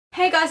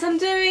Hey guys, I'm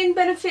doing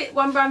Benefit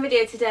One Brand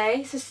video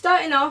today. So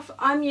starting off,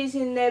 I'm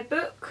using their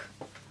book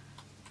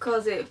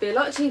because it would be a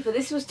lot cheaper.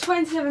 This was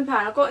 £27.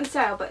 I got in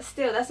sale, but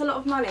still, that's a lot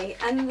of money.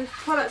 And the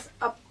products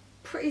are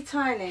pretty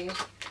tiny.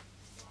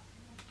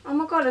 Oh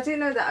my god, I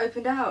didn't know that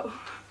opened out.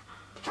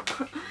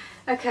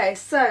 Okay,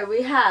 so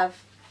we have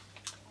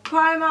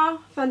primer,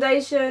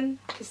 foundation,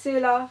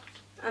 concealer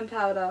and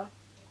powder.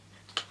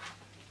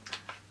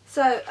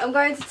 So I'm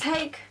going to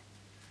take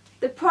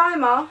the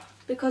primer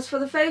because for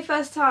the very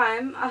first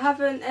time I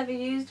haven't ever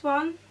used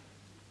one.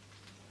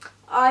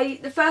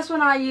 The first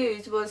one I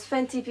used was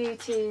Fenty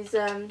Beauty's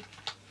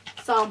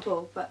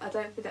sample, but I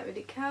don't think that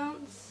really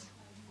counts.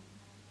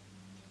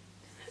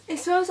 It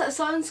smells like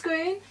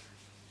sunscreen.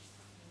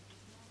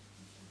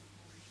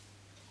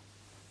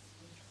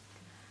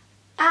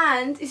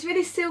 And it's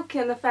really silky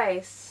on the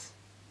face.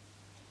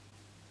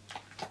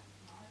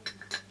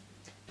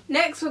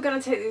 Next we're going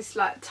to take this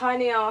like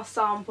tiny ass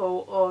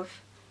sample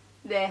of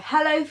their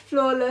Hello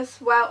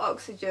Flawless Wow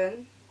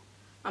Oxygen.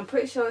 I'm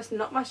pretty sure it's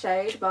not my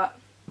shade, but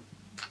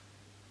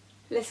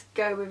let's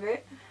go with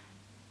it.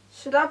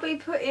 Should I be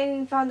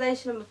putting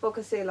foundation on before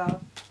concealer?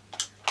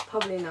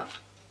 Probably not.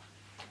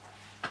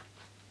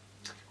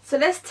 So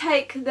let's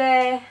take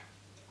their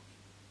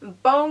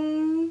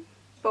Bong.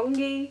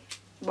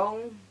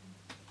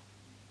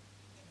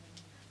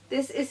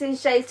 This is in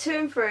shade 2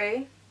 and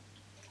 3.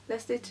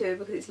 Let's do 2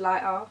 because it's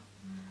lighter.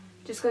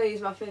 Just going to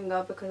use my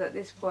finger because at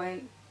this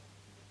point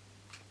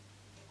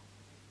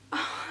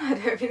I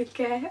don't really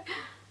care.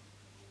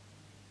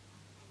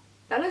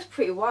 That looks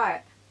pretty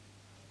white.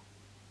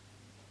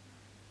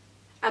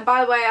 And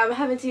by the way, I'm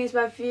having to use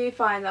my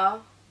viewfinder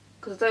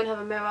because I don't have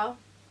a mirror.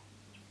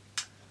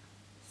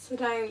 So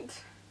don't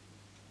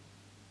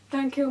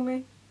kill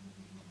me.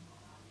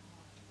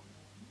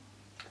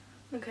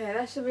 Okay,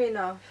 that should be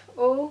enough.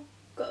 Oh,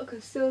 gotta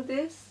conceal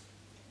this.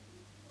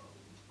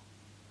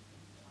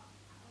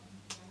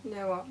 You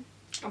know what?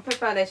 I'll put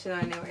foundation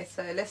on anyway,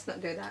 so let's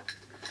not do that.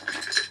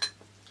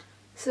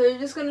 So you're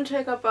just going to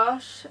take a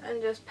brush and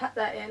just pat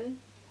that in.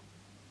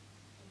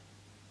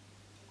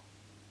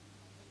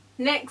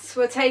 Next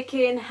we're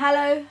taking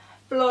Hello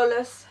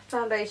Flawless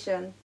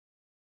Foundation.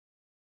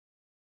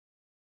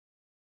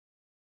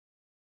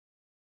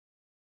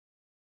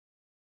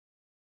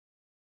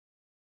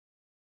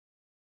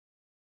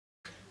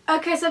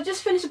 Okay, so I've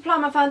just finished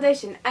applying my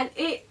foundation and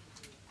it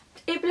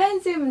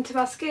blends into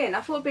my skin.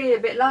 I thought it'd be a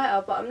bit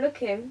lighter, but I'm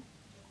looking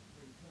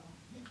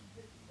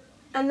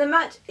and the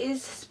match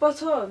is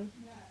spot on.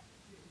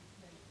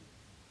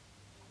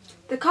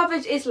 The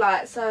coverage is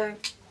light, so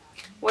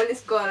when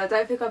it's gone I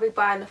don't think I'll be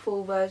buying the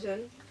full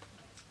version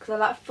because I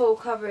like full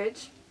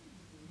coverage.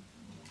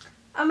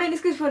 I mean,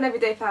 it's good for an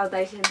everyday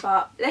foundation,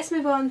 but let's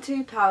move on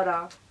to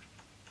powder.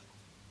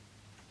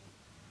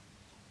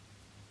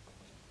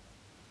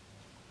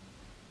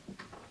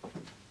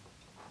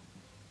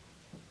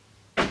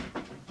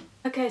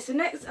 Okay, so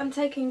next I'm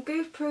taking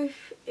Goof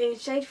Proof in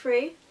shade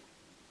 3.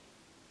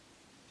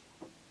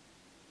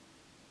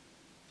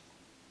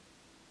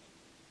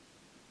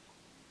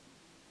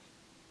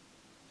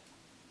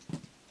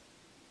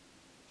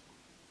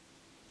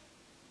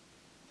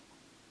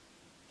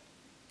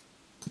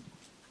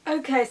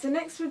 Okay, so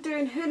next we're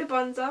doing Hoola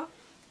Bronzer.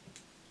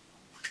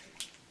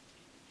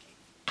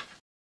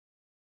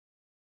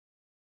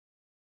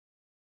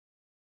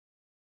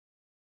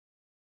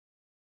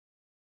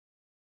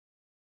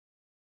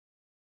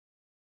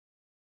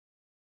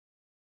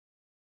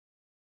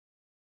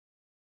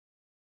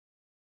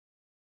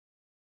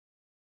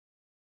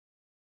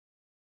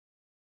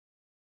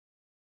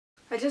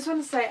 I just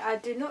want to say I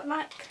do not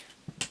like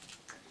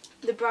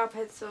the brow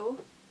pencil.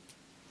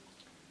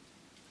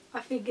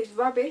 I think it's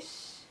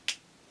rubbish.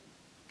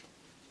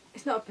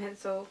 It's not a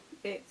pencil,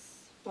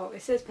 it's, well,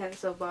 it says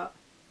pencil, but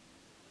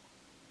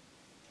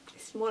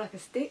it's more like a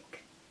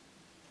stick.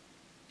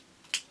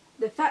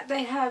 The fact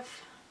they have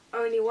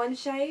only one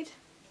shade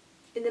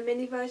in the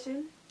mini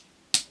version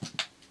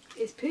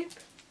is poop.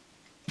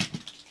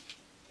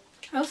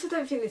 I also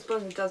don't think this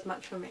bronzer does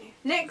much for me.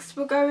 Next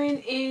we're going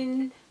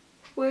in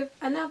with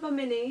another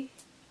mini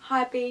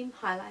high beam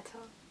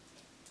highlighter.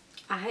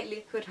 I hate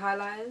liquid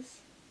highlighters.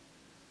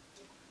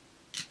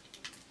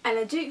 And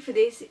a dupe for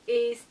this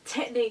is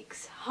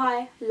Technique's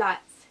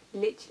Highlights.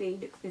 Literally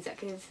looks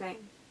exactly the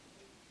same.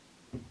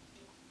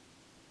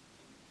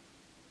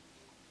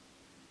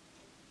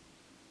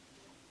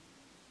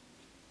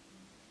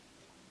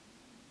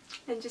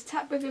 And just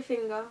tap with your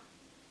finger.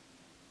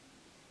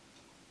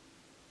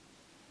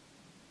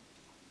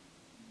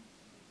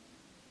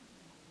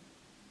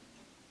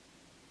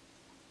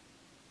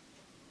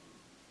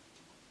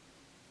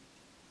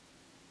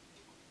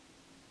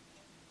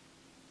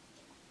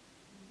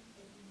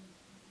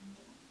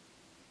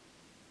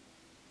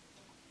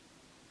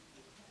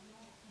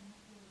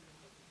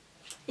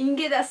 You can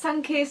get that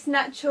sun-kissed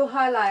natural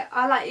highlight.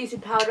 I like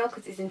using powder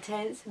because it's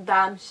intense,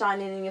 bam,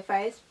 shining in your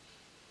face.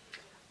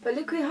 But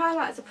liquid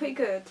highlights are pretty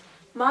good.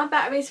 My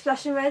battery's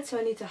flashing red, so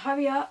I need to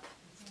hurry up.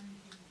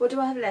 What do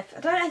I have left? I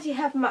don't actually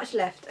have much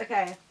left.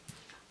 Okay,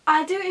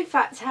 I do in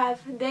fact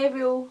have their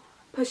real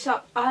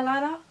push-up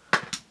eyeliner,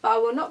 but I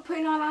will not put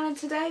in eyeliner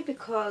today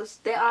because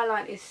their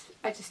eyeliner is,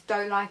 I just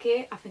don't like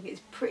it. I think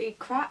it's pretty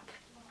crap.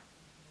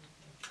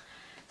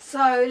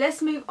 So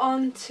let's move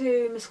on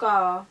to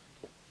mascara.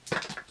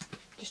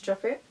 Just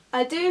drop it.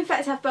 I do in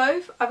fact have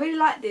both. I really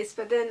like this,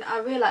 but then I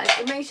realised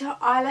it makes your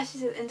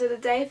eyelashes at the end of the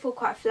day feel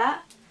quite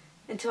flat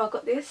until I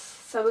got this.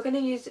 So we're going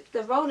to use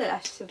the roller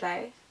lash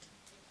today.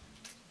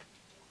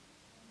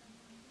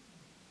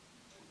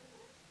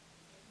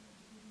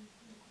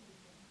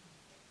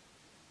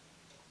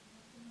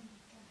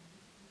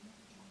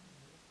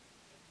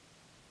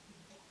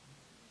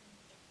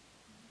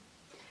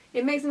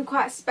 It makes them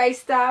quite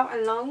spaced out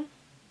and long.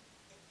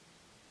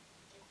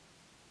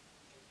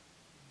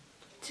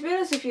 To be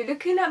honest with you,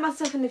 looking at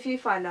myself in the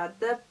viewfinder,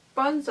 the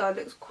bronzer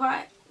looks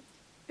quite,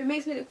 it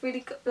makes me look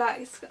really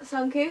like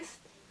sun-kissed.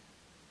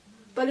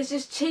 But it's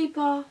just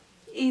cheaper,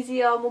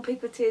 easier, more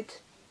pigmented.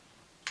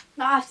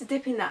 I have to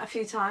dip in that a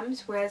few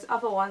times, whereas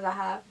other ones I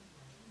have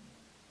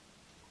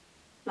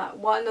like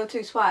 1 or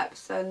 2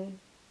 swipes and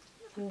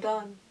I'm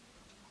done.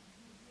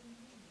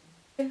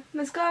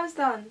 Mascara's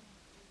done.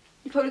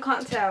 You probably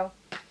can't tell.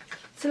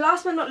 So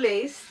last but not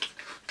least,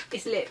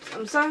 it's lips.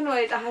 I'm so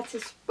annoyed I had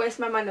to waste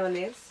my money on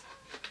this.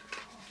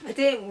 I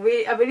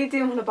really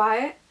didn't want to buy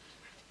it.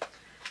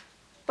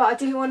 But I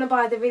didn't want to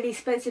buy the really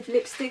expensive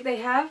lipstick they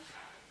have.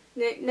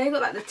 They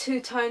got like the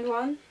two-toned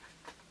one.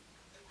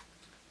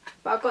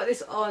 But I got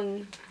this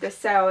on the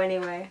sale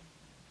anyway.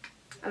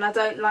 And I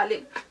don't like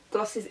lip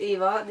glosses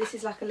either. This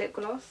is like a lip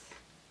gloss.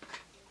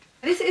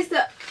 This is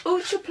the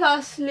Ultra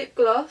Plus lip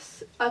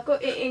gloss. I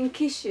got it in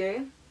Kiss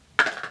You.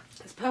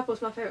 This purple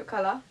is my favourite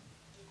colour.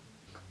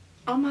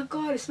 Oh my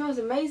god, it smells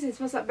amazing. It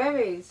smells like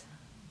berries.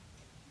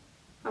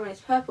 I mean,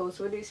 it's purple,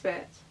 so what do you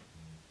expect?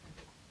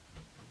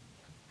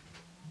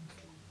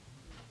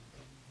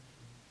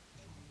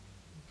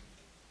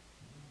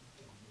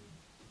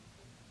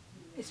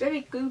 It's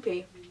very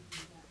goopy.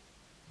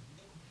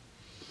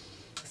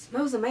 It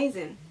smells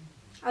amazing.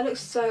 I look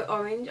so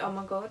orange, oh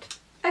my god.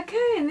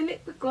 Okay, and the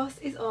lip gloss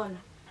is on.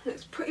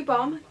 Looks pretty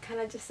bomb, can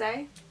I just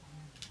say.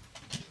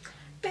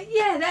 But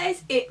yeah, that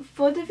is it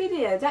for the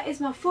video. That is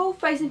my full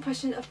face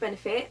impression of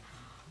Benefit.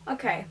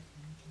 Okay,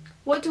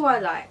 what do I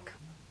like?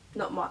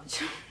 Not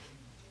much.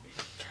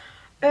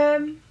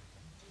 The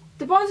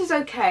bronzer's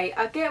okay.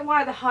 I get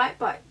why the hype,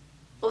 but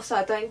also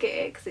I don't get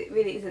it because it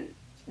really isn't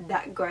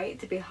that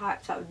great to be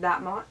hyped up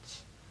that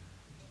much.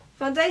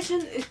 Foundation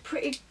is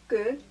pretty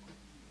good.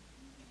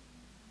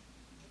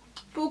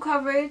 Full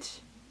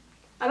coverage.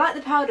 I like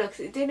the powder because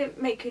it didn't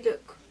make you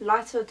look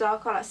lighter or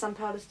darker like some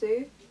powders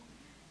do.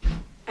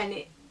 And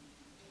it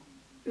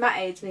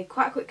matted me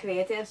quite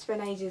quickly. I didn't have to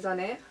spend ages on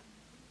it.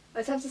 I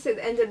just have to see at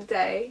the end of the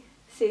day,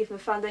 see if my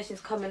foundation's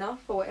coming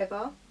off or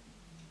whatever.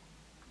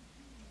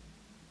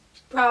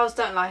 Brows,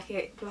 don't like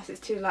it, plus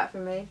it's too light for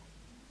me.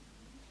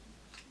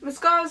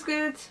 Mascara's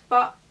good,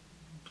 but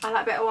I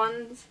like better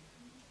ones.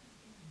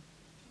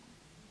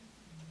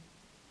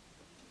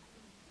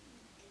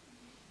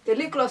 The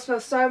lip gloss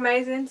smells so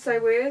amazing,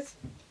 so weird.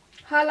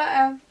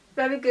 Highlighter,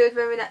 very good,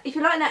 very nice. If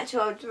you like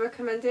natural, I'd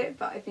recommend it,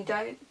 but if you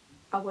don't,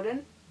 I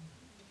wouldn't.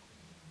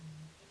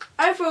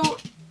 Overall,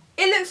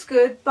 it looks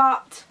good,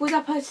 but would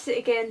I purchase it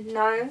again?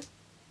 No.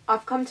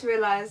 I've come to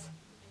realise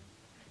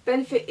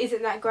Benefit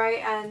isn't that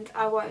great, and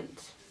I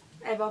won't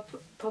ever,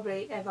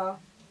 probably ever,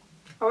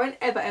 I won't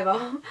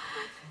ever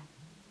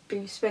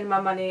be spending my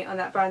money on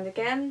that brand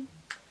again.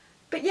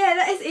 But yeah,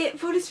 that is it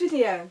for this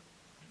video.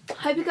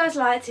 Hope you guys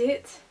liked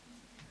it.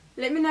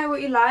 Let me know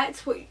what you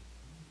liked,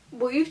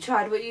 what you've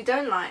tried, what you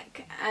don't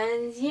like.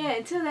 And yeah,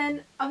 until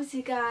then, I'll see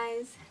you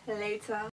guys later.